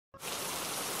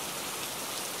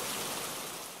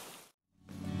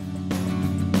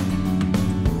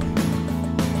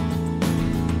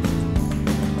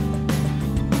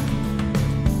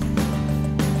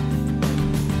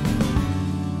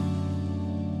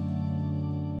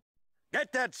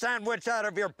Get that sandwich out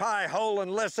of your pie hole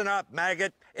and listen up,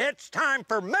 maggot. It's time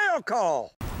for mail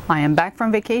call. I am back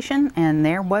from vacation and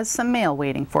there was some mail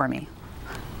waiting for me.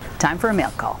 Time for a mail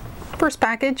call. First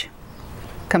package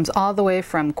comes all the way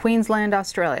from Queensland,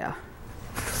 Australia.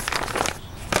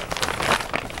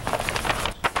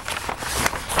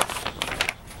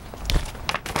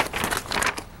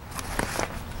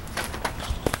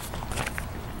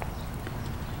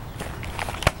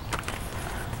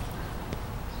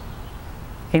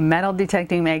 A metal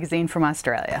detecting magazine from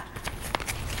Australia.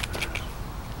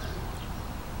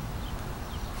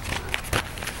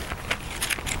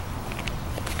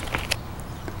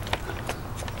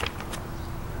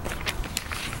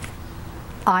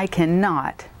 I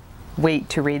cannot wait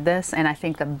to read this, and I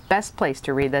think the best place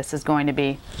to read this is going to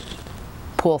be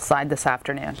poolside this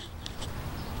afternoon.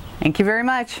 Thank you very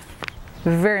much.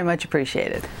 Very much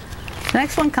appreciated. The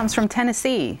next one comes from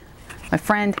Tennessee. My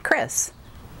friend Chris,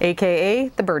 aka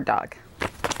the Bird Dog.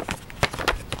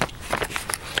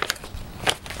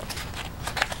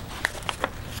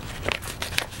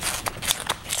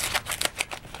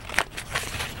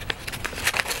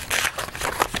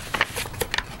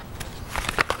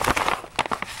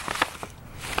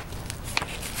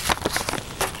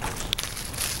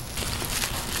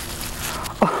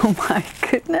 Oh my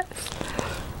goodness.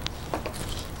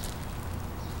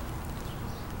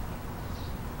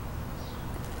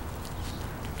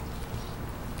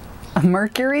 A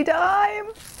mercury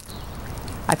dime?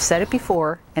 I've said it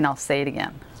before and I'll say it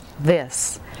again.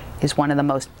 This is one of the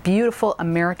most beautiful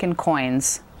American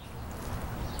coins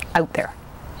out there.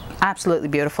 Absolutely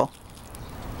beautiful.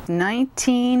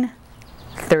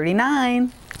 1939.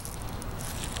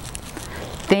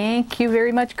 Thank you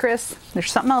very much, Chris.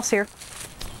 There's something else here.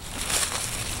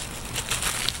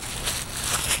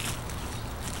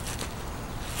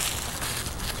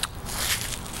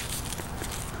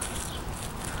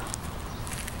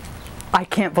 I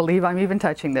can't believe I'm even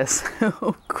touching this.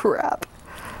 Oh crap.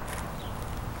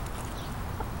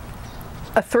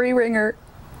 A 3-ringer.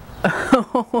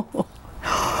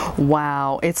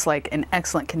 Wow, it's like in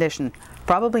excellent condition.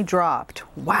 Probably dropped.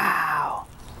 Wow.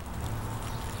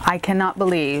 I cannot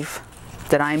believe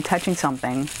that I'm touching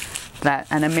something that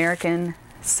an American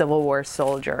Civil War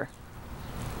soldier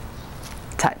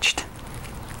touched.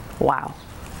 Wow.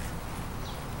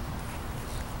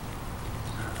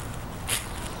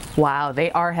 Wow, they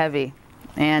are heavy,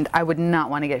 and I would not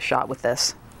want to get shot with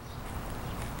this.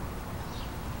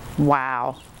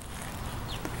 Wow.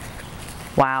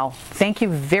 Wow. Thank you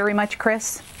very much,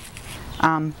 Chris.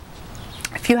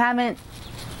 If you haven't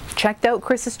checked out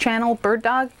Chris's channel, Bird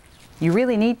Dog, you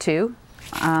really need to.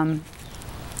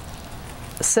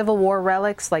 Civil War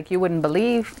relics like you wouldn't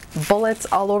believe. Bullets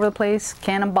all over the place,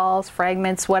 cannonballs,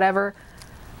 fragments, whatever.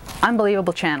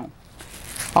 Unbelievable channel.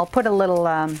 I'll put a little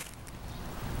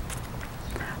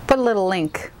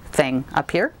link thing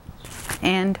up here,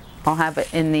 and I'll have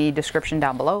it in the description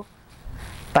down below.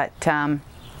 But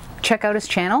check out his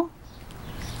channel.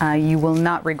 You will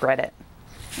not regret it.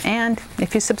 And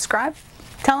if you subscribe,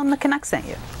 tell him the Canuck sent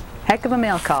you. Heck of a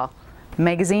mail call.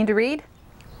 Magazine to read.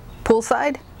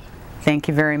 Poolside. Thank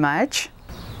you very much.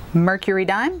 Mercury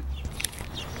dime.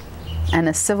 And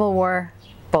a Civil War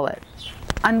bullet.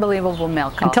 Unbelievable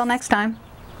mail call. Until next time,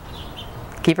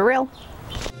 keep it real.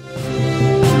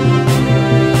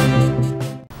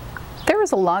 There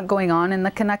is a lot going on in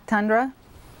the Canuck Tundra.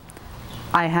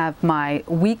 I have my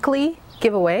weekly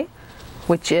giveaway,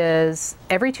 which is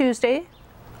every Tuesday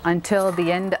until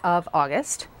the end of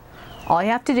August. All you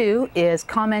have to do is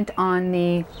comment on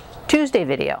the Tuesday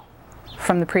video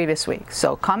from the previous week.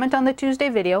 So comment on the Tuesday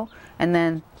video, and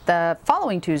then the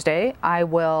following Tuesday I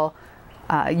will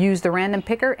use the random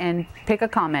picker and pick a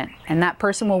comment, and that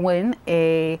person will win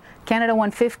a Canada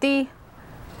 150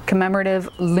 commemorative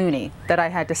loonie that I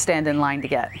had to stand in line to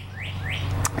get.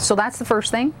 So that's the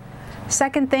first thing.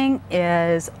 Second thing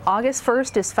is August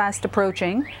 1st is fast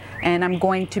approaching, and I'm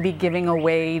going to be giving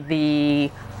away the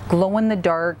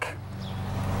glow-in-the-dark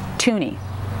toonie.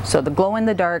 So the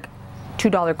glow-in-the-dark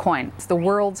 $2 coin. It's the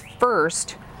world's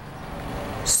first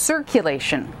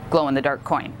circulation glow-in-the-dark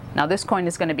coin. Now this coin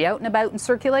is going to be out and about in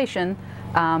circulation,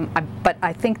 but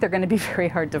I think they're going to be very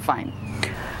hard to find.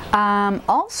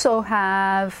 Also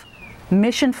have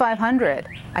Mission 500.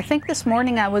 I think this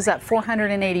morning I was at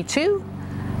 482,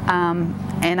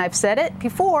 and I've said it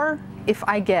before, if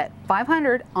I get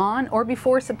 500 on or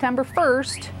before September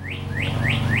 1st,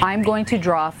 I'm going to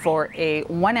draw for a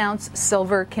 1-ounce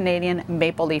silver Canadian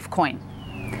maple leaf coin.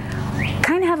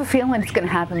 Kind of have a feeling it's going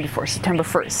to happen before September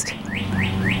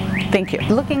 1st. Thank you.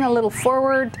 Looking a little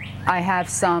forward, I have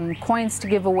some coins to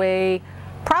give away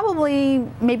Probably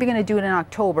maybe going to do it in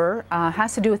October.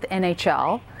 Has to do with the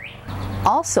NHL.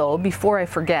 Also, before I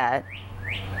forget,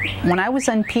 when I was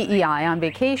on PEI on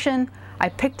vacation, I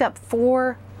picked up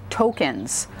 4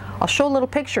 tokens. I'll show a little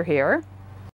picture here.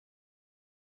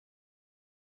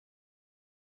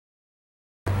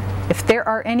 If there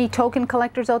are any token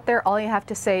collectors out there, all you have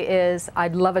to say is,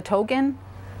 I'd love a token,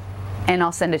 and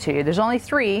I'll send it to you. There's only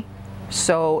 3,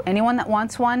 so anyone that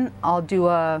wants one, I'll do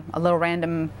a little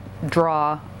random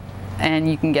draw, and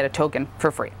you can get a token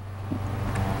for free.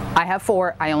 I have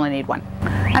 4, I only need 1.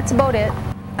 That's about it.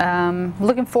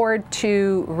 Looking forward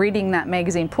to reading that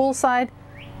magazine Poolside.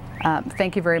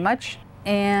 Thank you very much.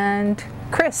 And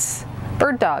Chris,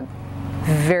 Bird Dog,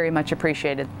 very much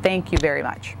appreciated. Thank you very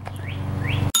much.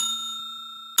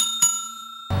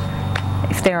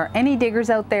 If there are any diggers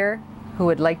out there who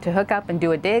would like to hook up and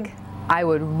do a dig, I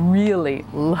would really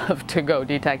love to go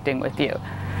detecting with you.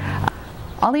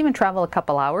 I'll even travel a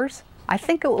couple hours. I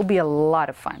think it will be a lot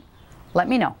of fun. Let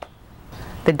me know.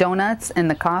 The donuts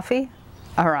and the coffee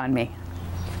are on me.